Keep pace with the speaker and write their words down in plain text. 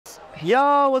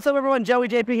Yo, what's up everyone? Joey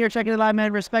JP here, checking it live,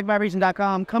 man.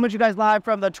 RespectMyReason.com. Coming to you guys live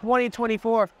from the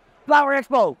 2024 Flower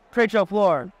Expo trade show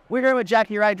floor. We're here with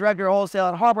Jackie Wright, Director of Wholesale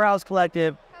at Harbor House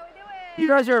Collective. How we doing? You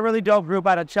guys are a really dope group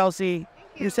out of Chelsea.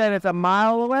 You said it's a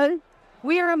mile away?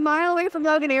 We are a mile away from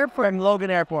Logan Airport. From Logan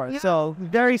Airport. Yeah. So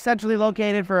very centrally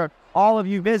located for all of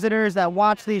you visitors that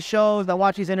watch these shows, that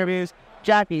watch these interviews.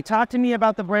 Jackie, talk to me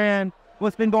about the brand.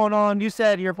 What's been going on? You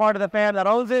said you're part of the fam that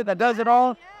owns it, that does it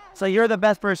all. So you're the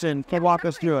best person to walk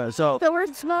us through it. So we're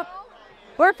small.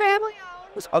 We're family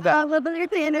owned. Okay.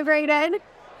 Vertically integrated.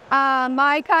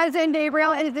 My cousin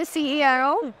Gabriel is the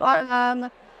CEO.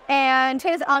 And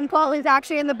his uncle is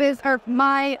actually in the business, or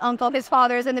my uncle, his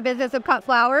father is in the business of cut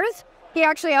flowers. He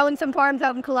actually owns some farms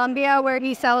out in Colombia where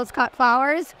he sells cut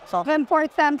flowers. So-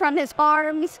 Imports them from his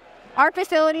farms. Our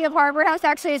facility of Harbor House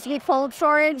actually is cold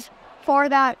storage for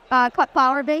that cut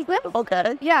flower business.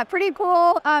 Okay. Yeah, pretty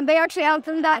cool. They actually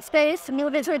opened that space,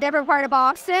 moved it to a different part of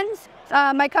Boston.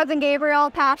 My cousin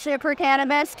Gabriel, passionate for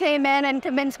cannabis, came in and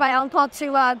convinced my uncle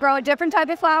to grow a different type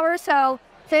of flower. So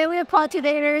family of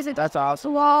cultivators. That's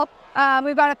awesome. Well,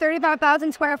 we've got a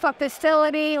 35,000 square foot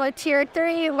facility with tier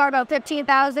 3. We've got about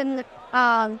 15,000. We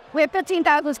have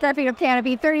 15,000 square feet of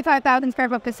canopy, 35,000 square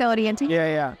foot facility.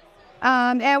 Yeah.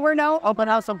 And we're known. Open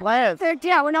house some plants.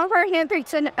 Yeah, we're known for our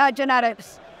handpicked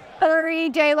genetics. Hillary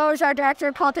J-Lo is our director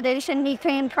of cultivation. He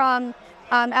came from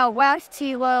out west.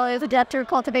 He was a director of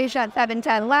cultivation at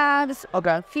 710 Labs.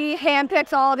 Okay. He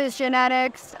handpicks all of his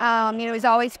genetics. He's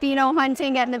always pheno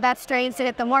hunting, getting the best strains to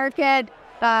hit the market.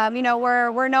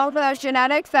 We're known for those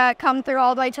genetics that come through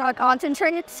all the way to our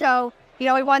concentrates. So,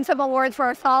 we won some awards for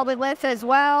our solid list as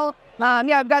well.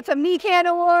 We've got some MeCan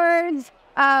awards.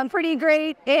 Pretty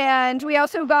great. And we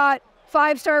also got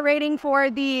 5-star rating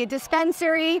for the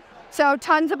dispensary. So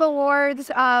tons of awards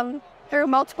through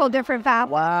multiple different fabs.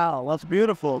 Wow, that's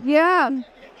beautiful. Yeah.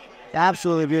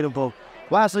 Absolutely beautiful.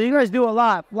 Wow, so you guys do a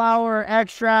lot. Flower,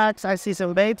 extracts, I see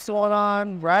some vapes going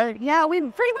on, right? Yeah, we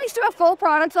pretty much do a full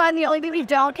product line. The only thing we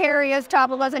don't carry is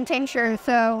topicals and tinctures.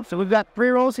 So we've got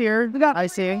pre-rolls here, I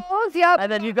see. rolls, yep.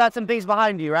 And then you've got some things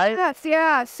behind you, right? Yes,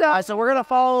 yeah. So, All right, so we're going to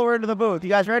follow over into the booth. You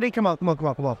guys ready? Come on. Let's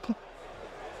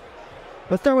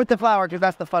start with the flower because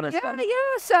that's the funnest.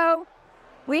 So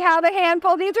we have a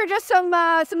handful. These are just some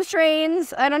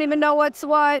strains. I don't even know what's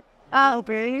what.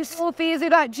 Wolfies. We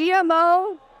got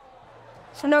GMO.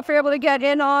 So I don't know if you're able to get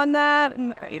in on that.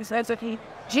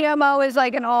 GMO is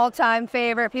like an all-time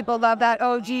favorite. People love that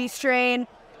OG strain.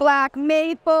 Black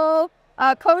Maple,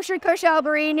 Kosher Kush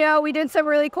Albarino. We did some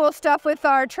really cool stuff with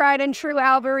our tried and true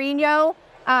Albarino.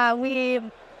 We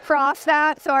crossed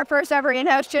that, so our first ever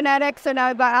in-house genetics. So now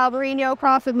we've got Albarino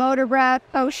crossed with Motor Breath,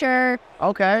 Kosher.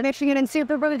 Okay. Michigan and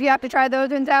Superbird. You have to try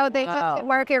those ones out. They just hit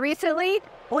market recently.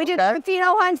 We did some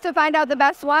pheno hunts to find out the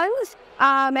best ones.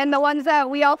 And the ones that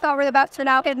we all thought were the best are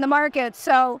now hitting the market.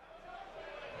 So,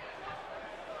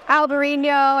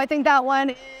 Albarino, I think that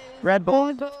one is Red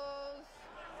Bull.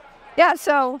 Yeah,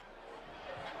 so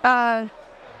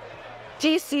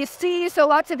GCC, so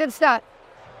lots of good stuff.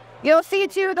 You'll see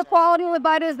too, the quality of the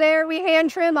bud is there. We hand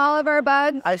trim all of our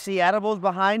buds. I see edibles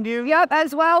behind you. Yep,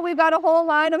 as well. We've got a whole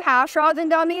line of hash rosin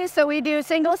dummies. So we do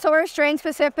single source, strain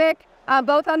specific,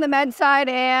 both on the med side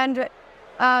and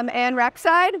rec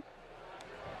side.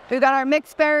 We've got our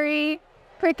mixed berry,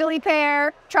 prickly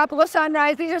pear, tropical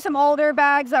sunrise. These are some older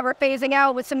bags that we're phasing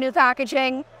out with some new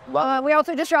packaging. Wow. We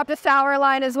also just dropped a sour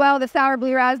line as well. The sour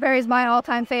blue raspberry is my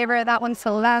all-time favorite. That one's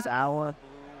the last.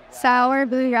 Sour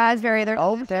blue raspberry. They're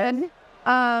good.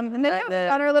 And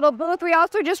then on our little booth, we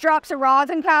also just dropped some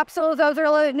rosin capsules. Those are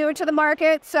a little newer to the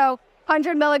market. So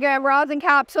 100 milligram rosin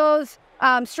capsules,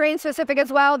 strain specific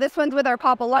as well. This one's with our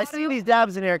Papalote. I see these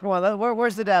dabs in here. Come on,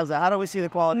 where's the dabs at? How do we see the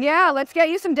quality? Yeah, let's get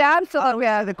you some dabs.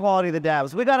 Yeah, the quality of the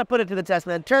dabs. We got to put it to the test,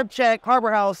 man. Terp check,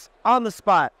 Harbor House, on the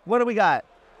spot. What do we got?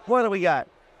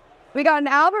 We got an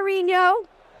Albarino.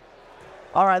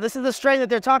 All right, this is the strain that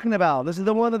they're talking about. This is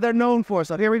the one that they're known for.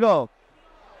 So here we go.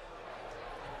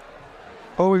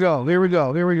 Here we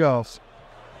go.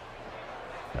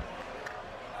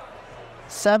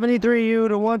 73U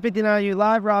to 159U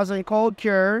live rosin, cold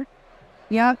cure.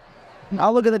 Yep.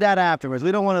 I'll look at the data afterwards.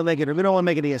 We don't want to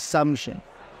make any assumption.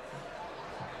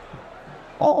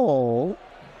 Oh,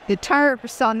 The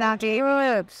terps on that.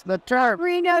 the terp.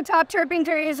 Reno top terpenes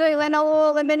are usually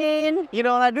linalool, limonene. You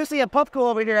know, and I do see a puffco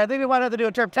over here. I think we might have to do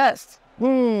a terp test.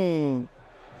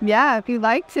 Yeah, if you'd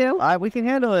like to. All right, we can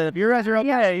handle it. If you guys are okay,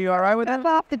 Yeah. you all right with that?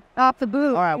 That's off the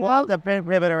booth. All right, we'll have to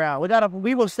pivot around.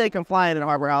 We will stay compliant in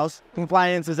Harbor House.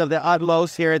 Compliance is of the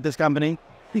utmost here at this company.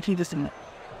 You keep this in there.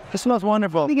 It smells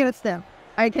wonderful. Let me get it still.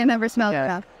 I can never smell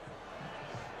Yeah. stuff.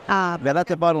 Yeah, that's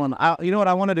a fun one. You know what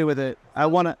I want to do with it? I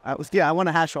want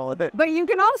to hash roll it. But you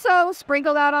can also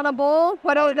sprinkle that on a bowl,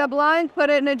 put it in a blunt, put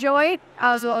it in a joint.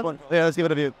 Yeah, let's give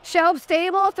it a view. Shelf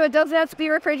stable, so it doesn't have to be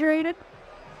refrigerated.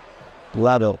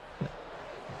 Love it.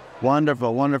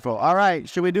 Wonderful, wonderful. All right,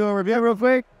 should we do a review real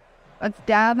quick? Let's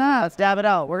dab that. Let's dab it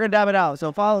out. We're gonna dab it out.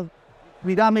 So follow.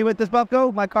 You got me with this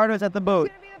bucko? My card is at the boat.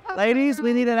 Ladies,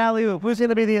 we need an alley-oop. Who's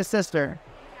gonna be the assister?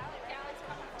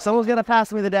 Someone's gonna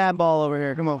pass me the dab ball over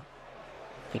here. Come on.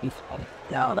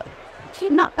 No.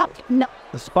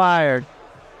 Aspired.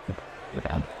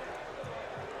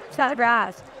 It's not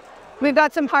grass. We've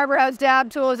got some Harbor House dab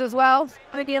tools as well.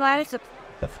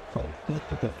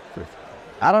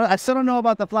 I still don't know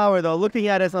about the flour though. Looking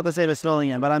at it's not the same as smelling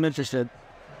it, but I'm interested.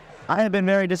 I have been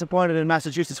very disappointed in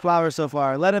Massachusetts flour so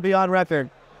far. Let it be on record.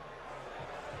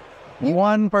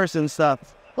 One person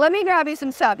stuff. Let me grab you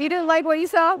some stuff. You didn't like what you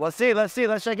saw? Let's see. Let's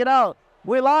check it out.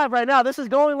 We're live right now. This is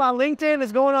going on LinkedIn.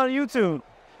 It's going on YouTube.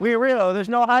 We're real. There's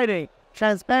no hiding.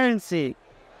 Transparency.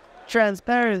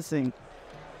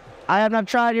 I have not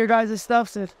tried your guys' stuff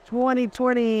since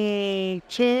 2020.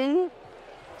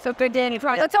 So good, Danny.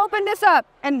 Let's open this up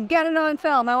and get it on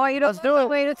film. I want you to Let's do it.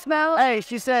 Wait, it smells. Hey,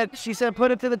 she said put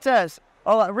it to the test.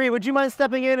 Oh, Ree, would you mind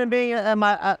stepping in and being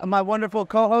my wonderful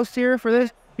co-host here for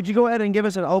this? Could you go ahead and give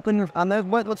us an open on this?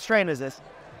 What strain is this?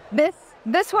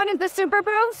 This one is the Super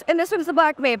Bros, and this one's the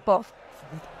Black Maple.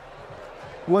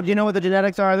 What do you know what the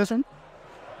genetics are of this one?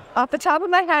 Off the top of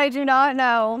my head, I do not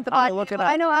know. Look it up.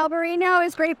 I know Albarino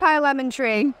is Great Pie Lemon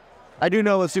Tree. I do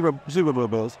know what Super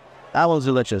Bros. That one's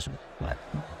delicious.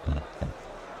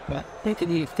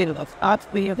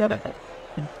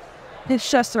 It's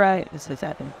just right.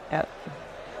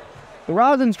 The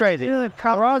rosin's crazy. The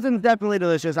rosin's definitely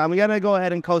delicious. I'm gonna go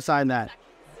ahead and co-sign that.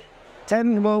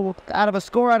 10, well, out of a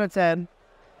score out of 10.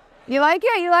 You like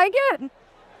it? You like it?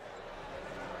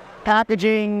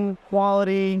 Packaging,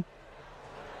 quality,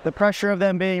 the pressure of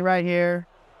them being right here.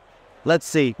 Let's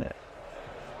see.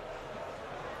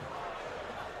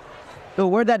 So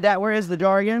where is the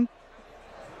jar again?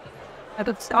 I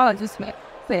just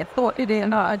thought it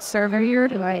in I'd serve here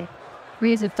today.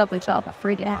 Reason double job a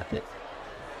free out.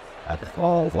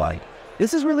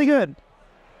 This is really good.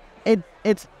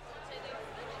 It's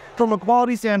from a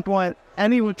quality standpoint,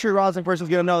 any true rosin person is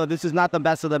gonna know that this is not the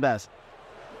best of the best.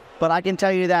 But I can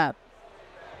tell you that,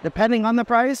 depending on the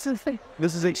price,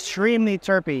 this is extremely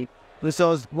terpy.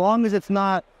 So as long as it's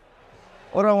not,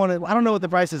 I don't know what the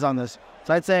price is on this.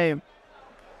 So I'd say,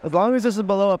 as long as this is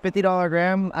below a $50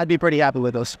 gram, I'd be pretty happy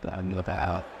with those.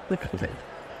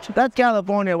 That's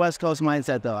California West Coast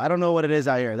mindset though. I don't know what it is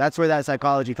out here. That's where that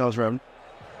psychology comes from.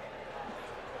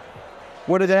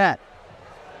 What is it at?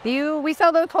 We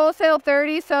sell those wholesale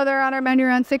 30, so they're on our menu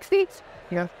around 60.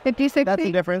 Yeah. 50, 60. That's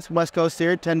the difference. West Coast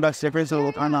here, $10 difference.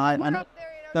 So on the high,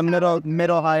 the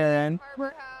middle higher end.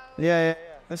 Yeah.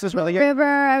 This is really good. River,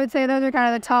 I would say those are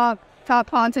kind of the top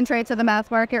concentrates of the mass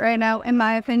market right now, in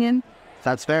my opinion.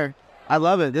 That's fair. I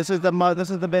love it. This has been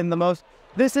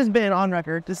on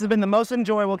record. This has been the most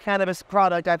enjoyable cannabis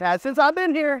product I've had since I've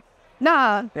been here.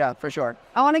 Nah. Yeah, for sure.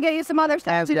 I want to get you some other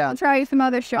stuff. I'll try you some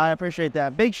other stuff. I appreciate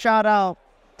that. Big shout out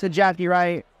to Jackie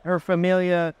Wright, her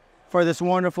familia, for this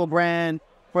wonderful brand,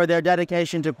 for their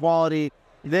dedication to quality.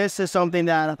 This is something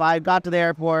that if I got to the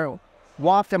airport,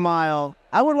 walked a mile,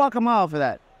 I would walk a mile for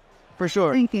that. For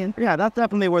sure. Thank you. Yeah, that's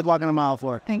definitely worth walking a mile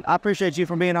for. I appreciate you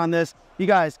for being on this. You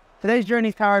guys, today's journey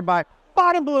is powered by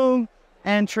Bottom Bloom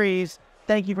and Trees.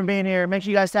 Thank you for being here. Make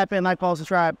sure you guys tap in, like, follow,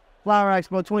 subscribe. Flower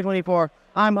Expo 2024.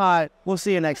 I'm Hot. We'll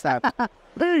see you next time.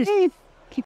 Peace.